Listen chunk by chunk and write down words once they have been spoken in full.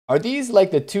Are these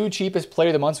like the 2 cheapest player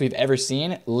of the months we've ever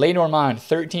seen? Le Normand,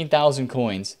 13,000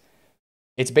 coins.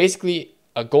 It's basically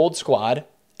a gold squad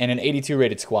and an 82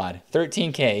 rated squad.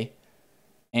 13K.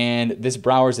 And this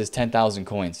Browers is 10,000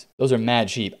 coins. Those are mad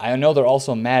cheap. I know they're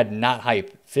also mad not hype.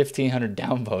 1,500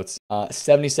 downvotes.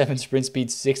 77 sprint speed,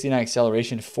 69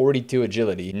 acceleration, 42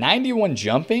 agility. 91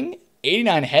 jumping,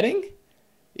 89 heading.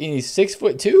 And he's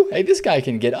 6'2". Hey, this guy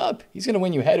can get up. He's going to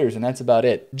win you headers, and that's about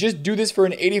it. Just do this for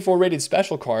an 84 rated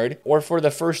special card, or for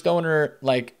the first owner,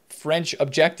 like French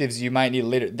objectives you might need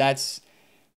later. That's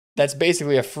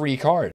basically a free card.